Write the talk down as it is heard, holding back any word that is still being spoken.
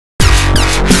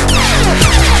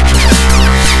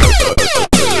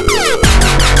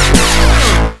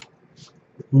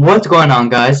What's going on,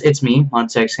 guys? It's me,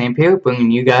 MonsterX here,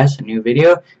 bringing you guys a new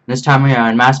video. This time we are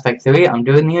on Mass Effect 3. I'm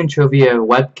doing the intro via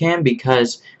webcam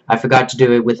because I forgot to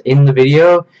do it within the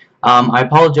video. I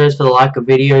apologize for the lack of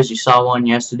videos. You saw one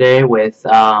yesterday with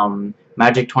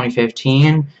Magic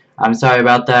 2015. I'm sorry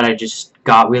about that. I just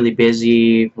got really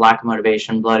busy, lack of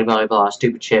motivation, blah, blah, blah,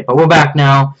 stupid shit. But we're back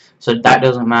now, so that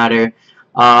doesn't matter.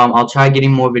 I'll try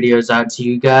getting more videos out to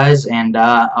you guys, and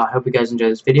I hope you guys enjoy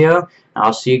this video.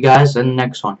 I'll see you guys in the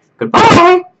next one.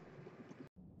 Goodbye!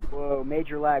 Whoa,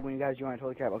 major lag when you guys joined.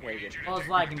 Holy crap. Okay, good. Well, it's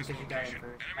lagging because you got in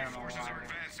first. I don't know why.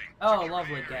 Oh,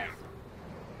 lovely death.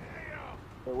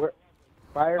 So we're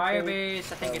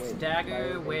Firebase, I think it's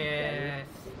dagger Firebase, with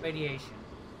radiation.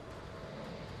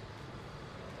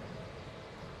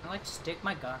 I like to stick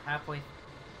my gun halfway.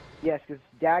 Yes, because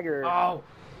dagger. Oh!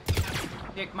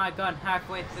 Stick my gun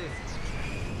halfway through.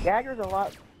 Dagger's a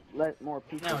lot more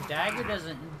people. No, dagger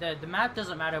doesn't. The map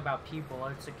doesn't matter about people.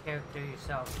 It's a character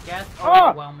yourself. Geth Ah!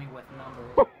 overwhelm me with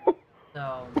numbers.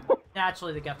 So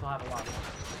naturally, the Geth will have a lot more.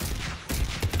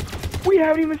 We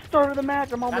haven't even started the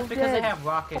match. I'm almost That's because dead. they have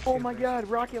rocket. Oh my troopers. god,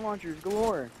 rocket launchers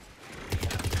galore.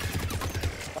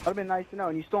 That'd have been nice to know.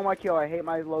 And you stole my kill. I hate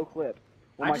my low clip.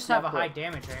 Well, I my just have a clip. high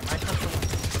damage rate. My clip's only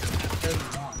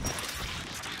 31.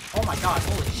 Oh my god,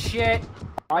 holy shit!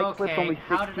 My clip's only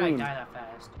 16. How did I die that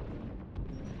fast?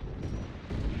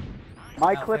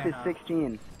 My Oh, clip fair is enough.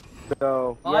 16.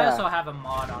 So, Well, yeah. I also have a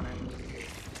mod on it.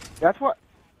 That's why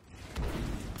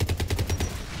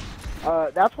I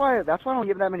don't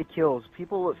give that many kills.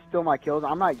 People steal my kills.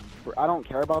 I don't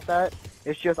care about that.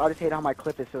 It's just I just hate how my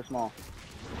clip is so small.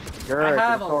 I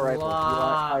have a assault rifle.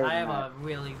 lot. I have that. a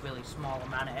really small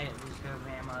amount of reserve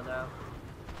ammo though.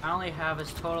 I only have a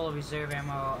total of reserve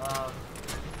ammo of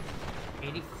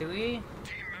 83.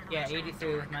 Yeah,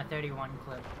 83 with my 31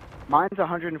 clip. Mine's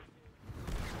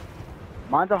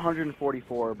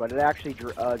 144, but it actually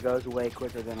goes away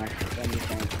quicker than you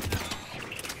think.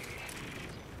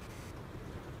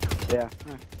 Yeah.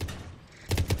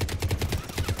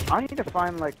 I need to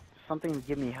find like something to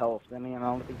give me health. I mean, I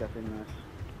don't think that's in this.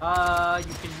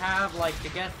 You can have like the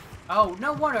Geth. Oh,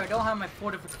 no wonder I don't have my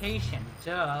fortification.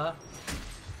 Duh.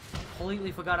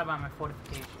 Completely forgot about my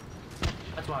fortification.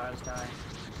 That's why I was dying.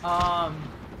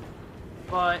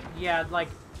 But yeah, like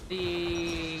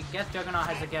the Geth Juggernaut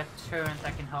has a Geth turret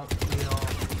that can help heal.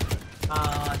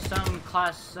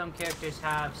 Some characters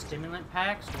have stimulant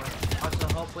packs, which also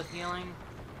help with healing.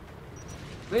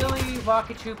 Really,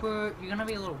 Rocket Trooper, you're gonna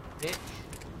be a little bitch.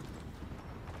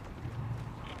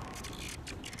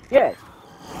 Yes,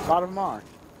 a lot of them are.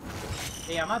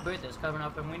 Yeah, my birthday's coming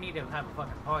up and we need to have a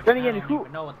fucking party. Then I again, don't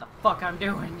even know what the fuck I'm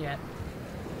doing yet.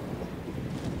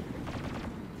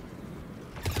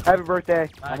 Happy birthday.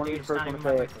 I want to Dude, be the it's first not one even to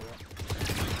my say it. birthday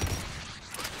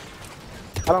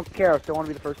yet. I don't care. I still want to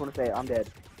be the first one to say it. I'm dead.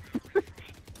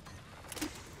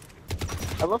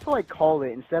 I love how I called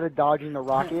it. Instead of dodging the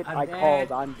rocket, I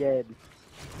called I'm dead.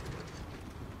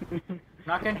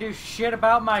 Not gonna do shit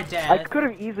about my dad. I could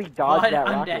have easily dodged that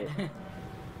I'm rocket. dead.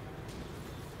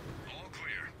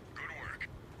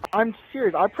 I'm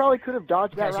serious. I probably could have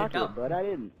dodged that Because you're rocket, dumb. but I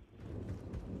didn't.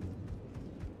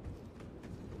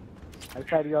 I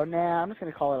decided to go, nah, I'm just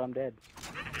gonna call it I'm dead.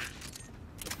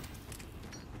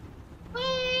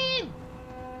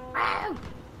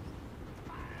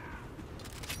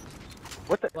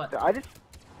 What the? What? I just...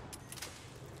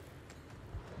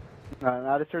 No,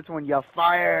 I just heard someone yell,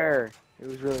 fire! It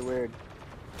was really weird.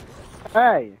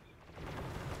 Hey!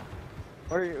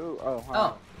 What are you... Oh, hi.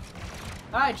 Oh.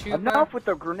 Hi, Trooper. Enough with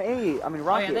the grenade! I mean, Oh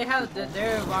rocket. yeah, they have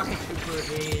their rocket trooper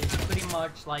is pretty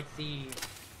much like the.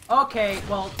 Okay,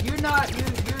 well you're not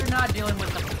dealing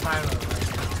with the pyro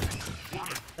right now.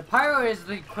 The pyro is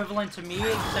the equivalent to me,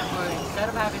 except for instead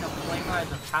of having a flamer as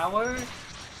a power,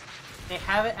 they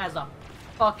have it as a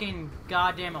fucking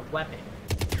goddamn weapon.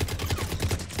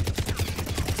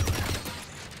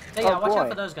 So yeah, Oh, watch out boy.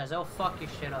 for those guys. They'll fuck your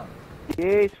shit up.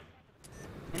 Jeez.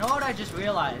 You know what I just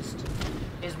realized?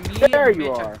 Is me There and you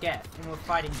Mitch are. are Geth, and we're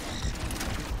fighting Geth.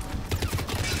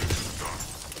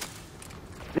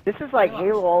 This is like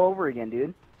Halo all over again,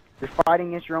 dude. You're fighting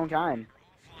against your own kind.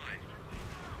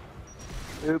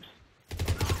 Oops.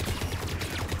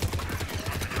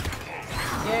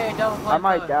 Yay, double I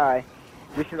might plug. die.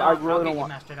 Because I really don't want...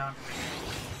 Mastodon.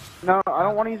 No, I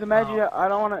don't want to use a magic. I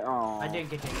don't want to... Oh. I didn't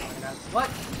get you. What?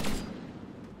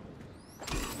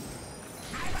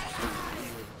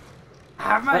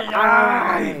 I'm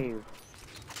alive!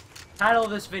 Title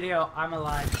of this video, I'm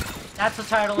alive. That's the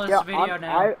title of this video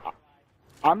now.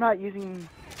 I'm not using...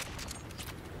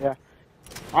 Yeah.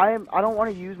 I don't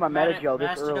want to use my meta gel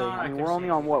this early. I mean, we're only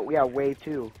on what? We have wave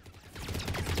 2.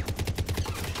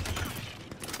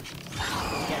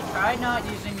 try not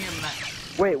using your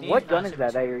Wait, what gun is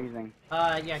that you're using?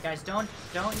 Yeah, guys, don't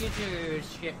use your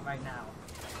shit right now.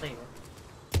 Please.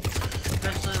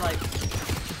 Especially like.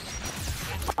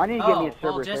 I need to get me a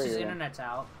server well, Jesse's carrier. internet's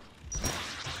out.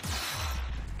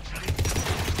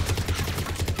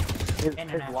 Is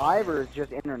live or is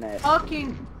just internet?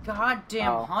 Fucking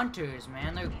goddamn hunters,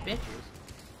 man. They're bitches.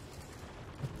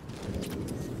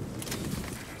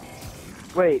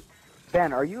 Wait,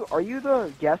 Ben, are you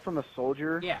the guest on the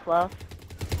soldier class?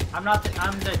 I'm not the,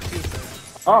 I'm the trooper.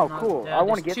 Oh, cool. I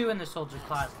want to get two in the soldier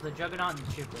class. The Juggernaut and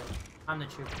the trooper. I'm the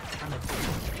trooper.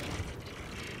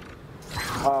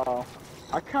 Oh,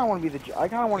 I kind of want to be the. I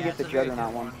kind of want to get the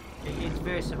Juggernaut one. It's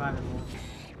very survivable.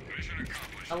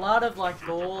 A lot of like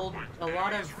gold, a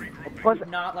lot of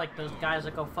not like those guys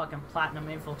that go fucking platinum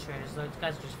infiltrators. Those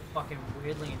guys are just fucking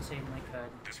weirdly insanely good.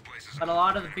 But a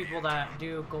lot of the people that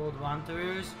do gold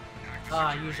run-throughs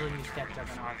usually use get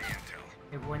Juggernauts.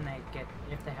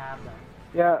 If they have them.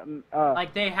 Yeah.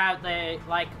 Like they have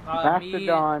Mastodon's me,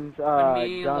 gun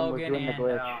Logan, was doing the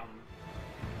glitch.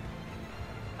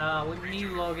 With me,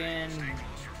 Logan,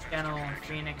 General, and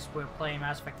Phoenix, we're playing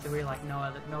Mass Effect 3 like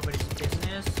nobody's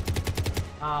business.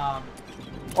 Oh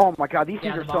my god, these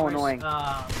things are so annoying.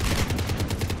 Oh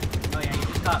yeah, you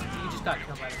just got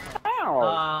killed by the phone.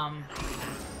 Ow!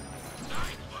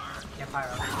 Yeah,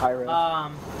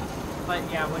 Pyro. But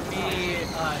yeah, when me,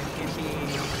 Gimby,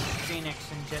 Phoenix,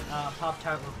 and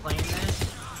Pop-Tart were playing this,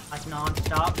 like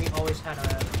non-stop, we always had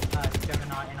a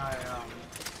Juggernaut in our,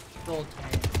 gold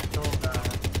play.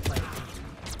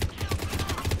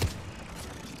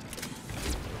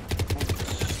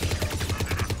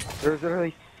 There's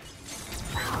really...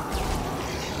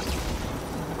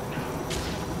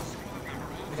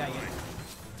 We got you.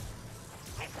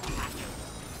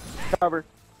 Cover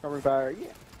fire,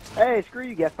 yeah. Hey, screw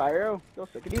you, get Pyro. Go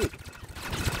suck a dick.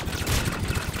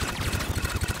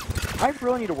 I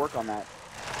really need to work on that.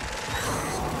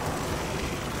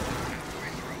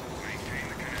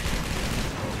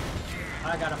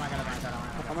 I got him. I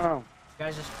don't know.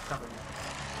 Guys, just cover me.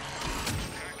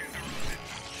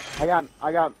 I got,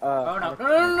 Oh no.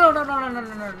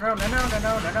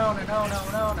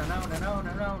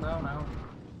 No.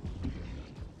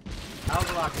 I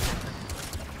was locked.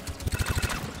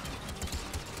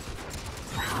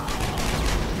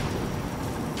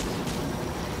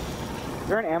 Is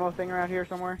there an ammo thing around here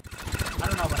somewhere? I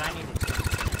don't know, but I need it.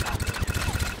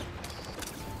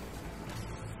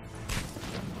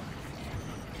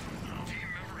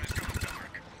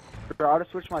 I'll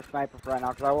just switch my sniper for right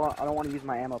now because I don't want to use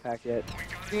my ammo pack yet.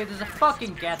 Dude, there's a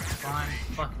fucking get spawn.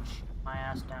 Fucking shit my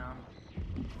ass down.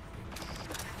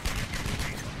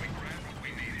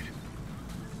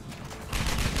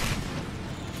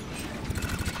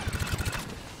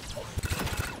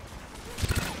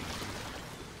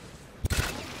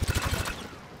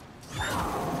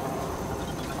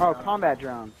 Oh, combat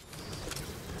drone.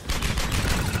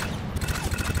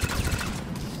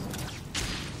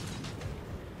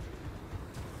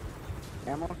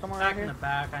 Ammo somewhere Back around here? in the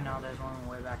back, I know there's one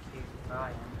way back here.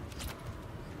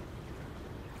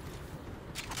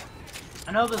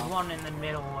 I know there's one in the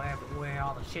middle where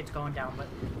all the shit's going down, but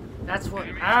that's what.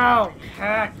 Ow!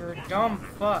 Cat, you're a dumb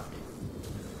fuck.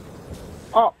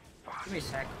 Oh! Give me a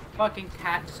sec. Fucking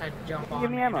cat decided to jump on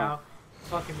Give me ammo. now.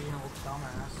 Fucking being a little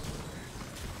dumbass.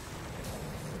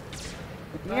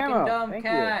 Give me Fucking ammo. dumb Thank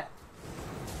cat.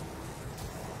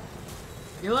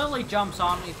 He literally jumps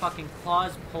on me, fucking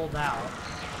claws pulled out,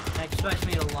 and expects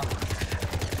me to love it.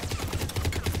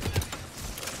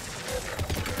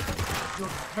 You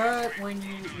hurt when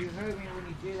you hurt me when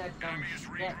you do that dumb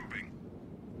shit.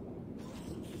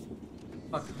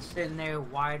 Fucking sitting there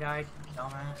wide-eyed,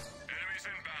 dumbass.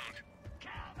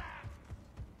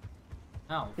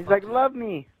 No. He's like, love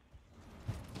me.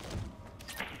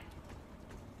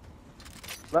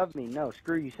 Love me. No,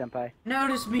 screw you, senpai.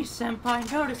 Notice me,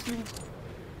 senpai. Notice me.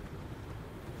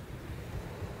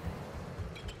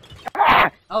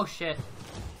 Ah! Oh shit.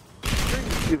 Screw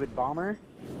you, stupid bomber.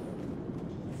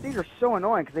 These are so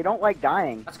annoying because they don't like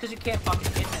dying. That's because you can't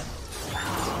fucking hit them.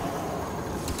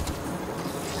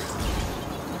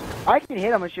 I can hit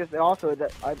them, it's just also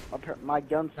that my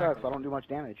gun sucks, so I don't do much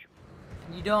damage.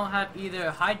 You don't have either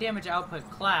a high damage output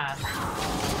class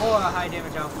or a high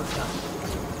damage output gun.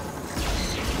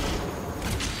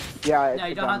 Yeah, No,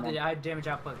 you don't have the high damage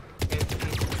output.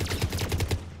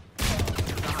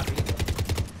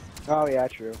 Oh yeah,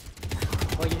 true.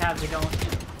 Well, you have, you don't.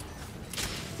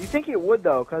 You think it would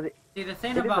though, cause See, the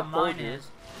thing about mine soldier. is,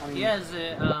 I mean, he has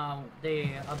the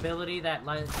ability that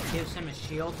gives him a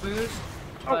shield boost,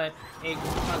 but it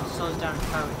slows down his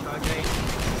power charge rate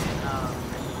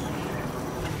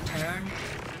and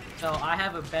So I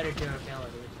have a better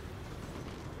durability.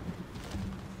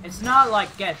 It's not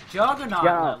like get Juggernaut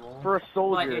level, for a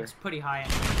soldier. but it's pretty high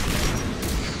end.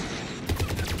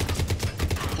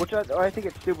 Which I think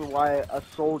it's stupid why a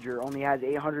soldier only has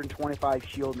 825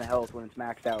 shield and health when it's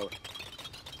maxed out.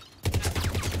 I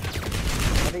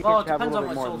think Well, it it should have a depends on little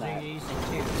bit what more than soldier that. you're using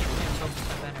too. Soldiers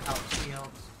have better health,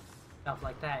 shields, stuff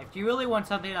like that. If you really want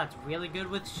something that's really good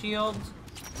with shields, use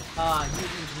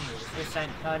engineers. No,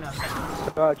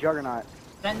 sentinels. Juggernaut.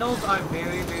 Sentinels are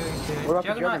very, very good. What about the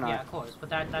Juggernaut? Yeah, of course, but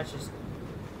that's just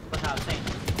what I was saying.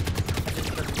 That's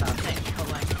just what I was saying.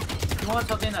 But like, if you want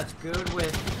something that's good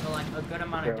with like a good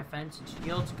amount of defense and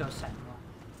shields, go Sentinel.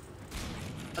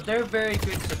 But they're very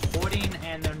good supporting,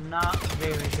 and they're not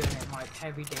very good at like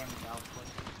heavy damage output,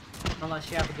 unless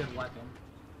you have a good weapon.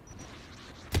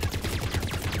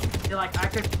 See, like I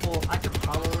could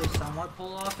probably somewhat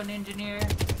pull off an engineer,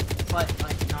 but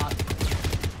like not.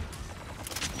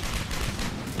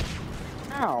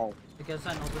 Ow. Because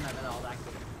Sentinels are never all that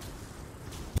good.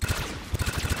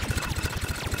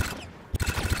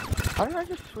 How did I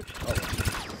just switch?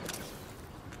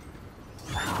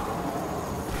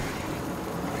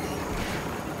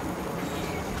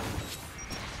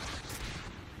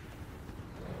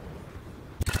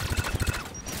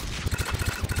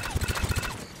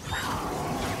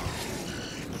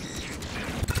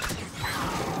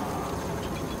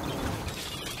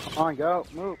 Come on, go,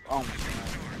 move. Oh my god.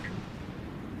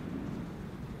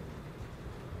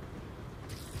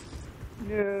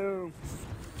 No.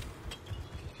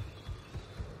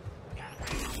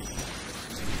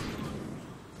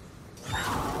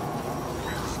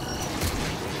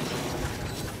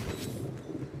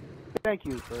 Thank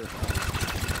you for.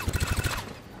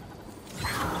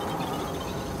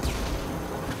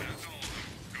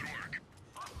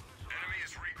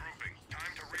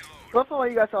 Luckily,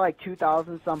 you guys are like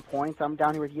 2,000 some points. I'm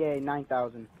down here with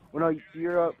 9,000. Well, no,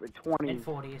 you're up at 20s and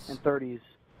 40s and 30s.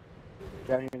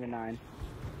 Down here in the 9.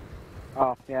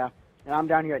 Oh yeah, and I'm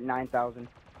down here at 9,000.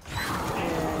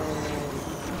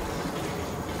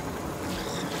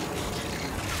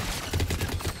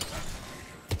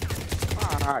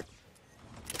 Alright.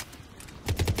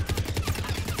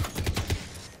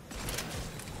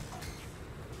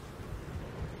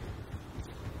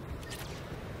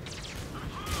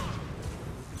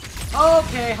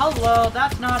 Okay, hello,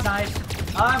 that's not nice.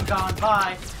 I'm gone,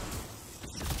 bye.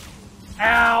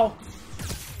 Ow!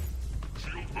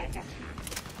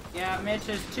 Yeah, Mitch,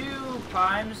 there's 2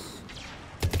 primes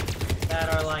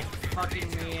that are like fucking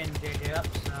me and JJ up,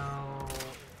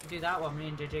 so do that while me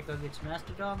and JJ go get some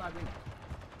Mastodon. I mean,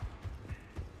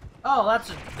 oh,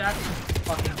 that's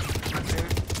fucking hunter.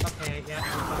 Okay,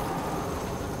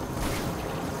 yeah.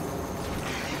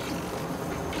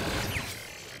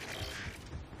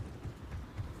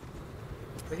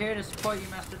 We're here to support you,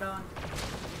 Mastodon.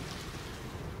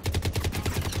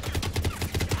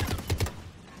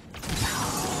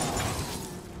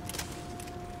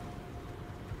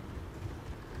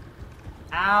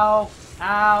 Ow!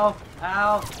 Ow!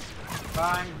 Ow!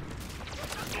 Fine.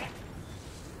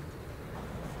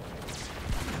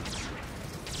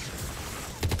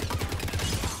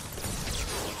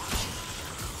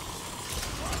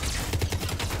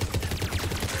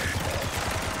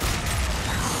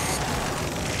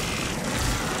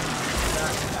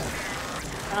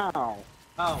 Ow.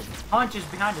 Oh, Hunch is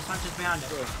behind us, Hunch is behind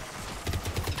us.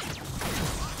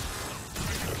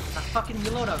 I fucking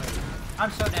reload of it.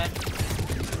 I'm so dead.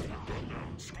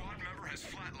 Squad member has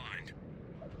flatlined.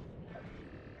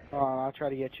 Oh, I'll try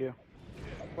to get you.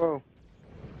 Whoa.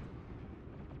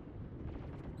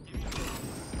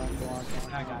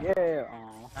 I got it. Yeah.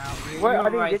 Aw. Now, What? I you're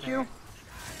didn't right get there. you?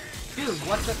 Dude,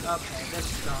 what the? Okay,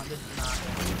 this is gone. This is not.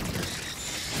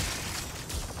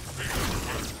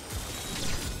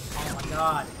 Oh my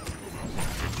god.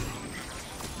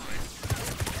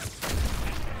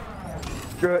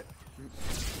 Good.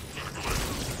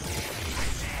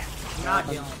 I'm not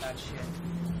dealing with that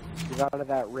shit. Get out of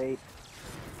that rape.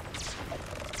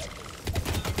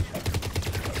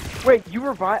 Wait, you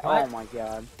revived? What? Oh my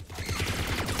god.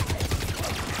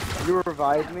 You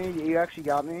revived me? You actually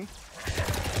got me?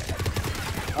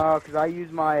 Oh, cause I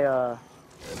used my,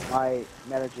 my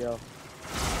meta gel.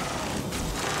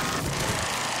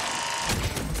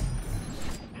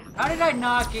 How did I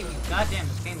not get you? Goddamn,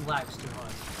 this game lags too hard.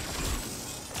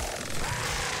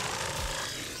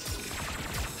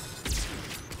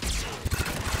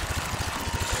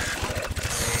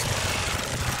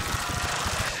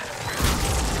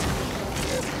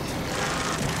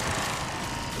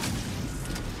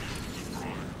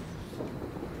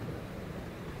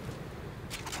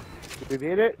 Did we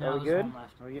beat it? No, Are we there's good? one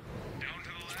left. Are we good? Down to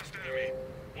the last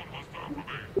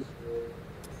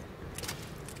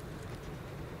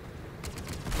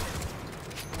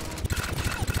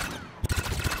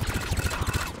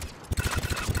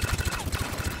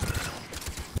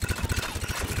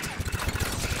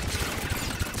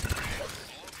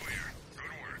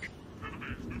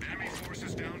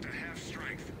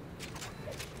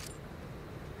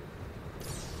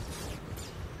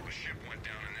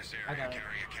I got it. Carry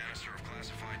a canister of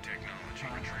classified technology.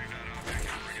 Retrieve that object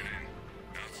and bring it in.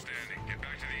 Outstanding. Get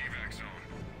back to the evac zone.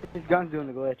 His gun's doing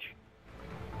the glitch.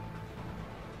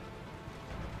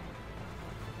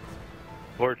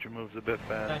 Torture moves a bit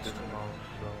faster That's than true. most,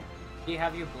 so. Do you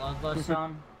have your bloodlust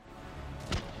on?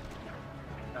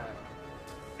 Alright.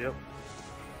 Yep.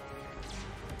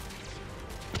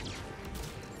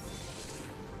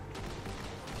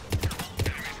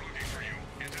 Enemies looking for you.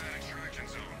 Get to that extraction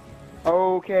zone.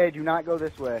 Okay, do not go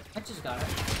this way. I just got it.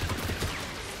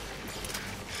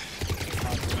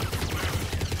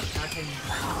 I can...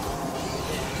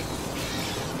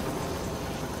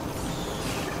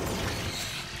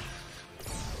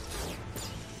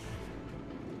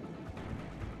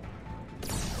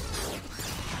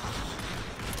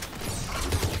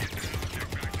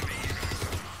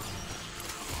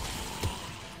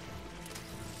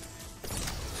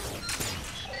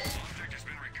 Object has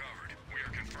been recovered. We are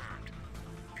confirmed.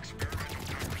 Experimental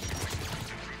power source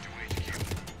is en route to HQ.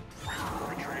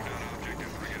 Retrieve that object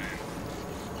and bring it in.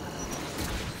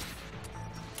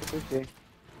 Let's see.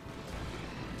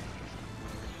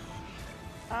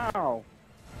 Ow.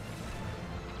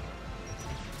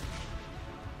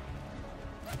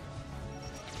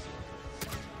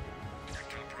 Your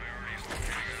top priority is locating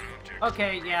that object.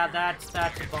 Okay, yeah, that's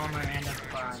a bummer and a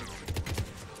fun.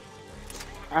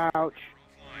 Ouch. Offline.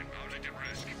 Object at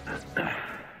risk.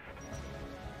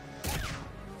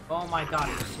 Oh my god, are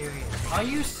you serious? Are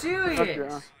you Okay.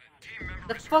 serious? Team The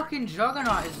members. fucking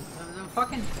juggernaut is the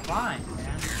fucking fine,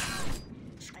 man.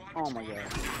 Squad Oh my god.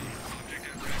 object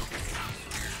at risk.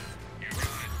 You got it.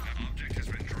 That object has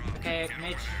been dropped. Okay,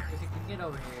 Mitch, if you can get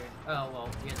over here. Oh, well,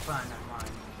 yeah, it's fine, never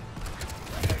mind.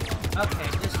 Okay,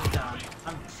 this is done.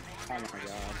 I'm... Oh my god.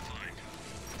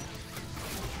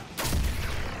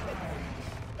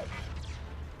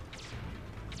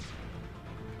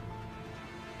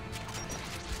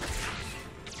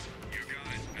 You got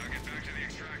it. Now get back to the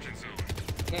extraction zone.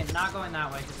 Okay, not going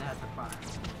that way because it has the fire.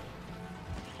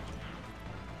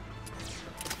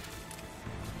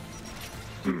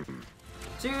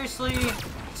 Seriously?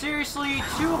 Seriously?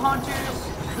 2 hunters?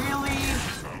 Really?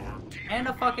 And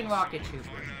a fucking rocket shooter.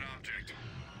 Find that object.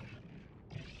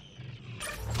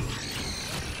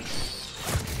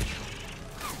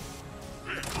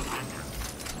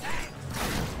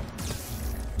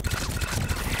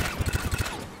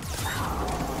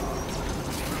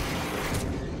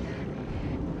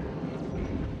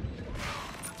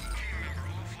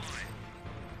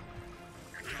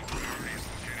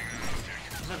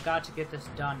 I've got to get this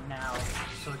done now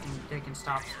so they can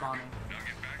stop spawning. Now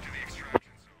get back to the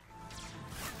extraction zone.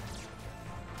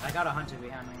 I got a hunter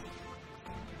behind me.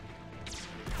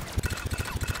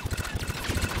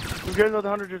 You're good though, the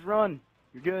hunter, just run.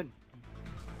 You're good.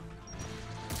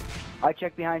 I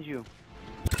check behind you.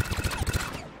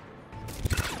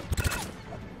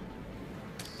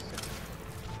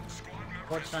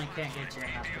 Fortunately, I can't get to him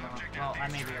after all. Well, I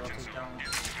may be able to, don't.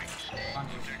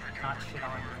 Hunters, not shit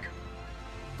on you.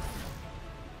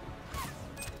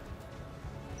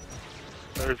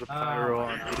 There's a pyro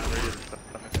on the radio stuff.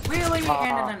 Really?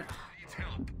 And then... Needs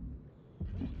help.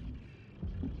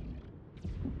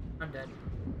 I'm dead.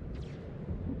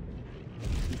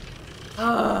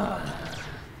 Ugh.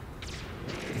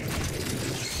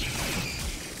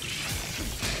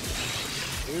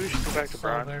 Maybe we should go back to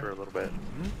bronze Silver. for a little bit.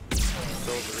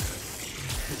 Silver.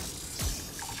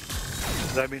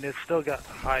 'Cause, I mean, it's still got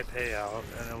high payout,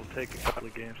 and it'll take a couple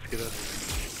of games to get us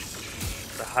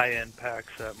the high-end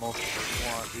packs that most of us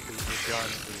want because of the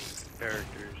guns and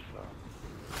characters. So.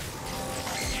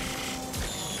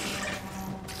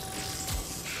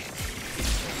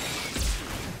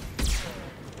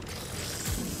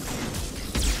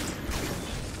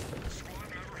 Squad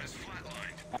member has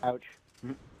flatlined. Ouch.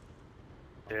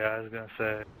 Yeah, I was gonna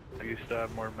say, I used to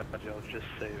have more magic, I'll just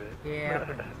save it. Yeah.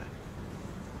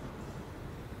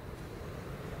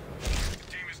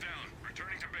 Team is down.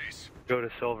 Returning to base. Go to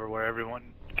silver where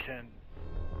everyone can.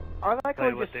 I like how Play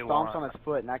he what just they stomps want. on his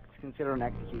foot, and that's considered an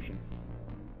execution.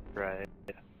 Right.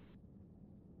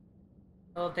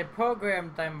 Well, if they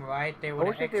programmed them right, they would I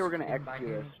wish that they were gonna execute by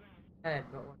execute us. his head,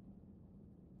 but...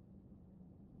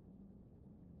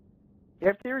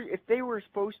 If they were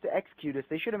supposed to execute us,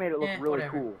 they should have made it look really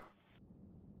whatever. cool.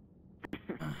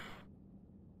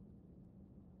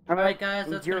 Alright guys,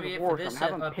 that's Gears gonna be of it War, for this so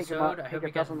have 'em pick 'em up, episode. I pick hope you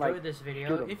us guys up and, enjoyed like, this shoot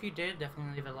video. 'em. If you did,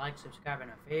 definitely leave a like, subscribe,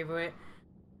 and a favorite.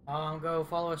 Go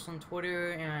follow us on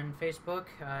Twitter and Facebook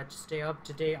to stay up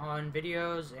to date on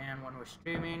videos and when we're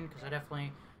streaming, because I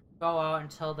definitely go out and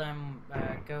tell them,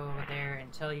 go over there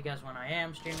and tell you guys when I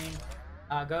am streaming.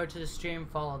 Go to the stream,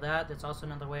 follow that. That's also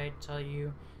another way to tell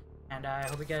you. And I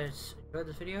hope you guys enjoyed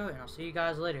this video, and I'll see you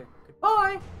guys later.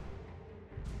 Goodbye!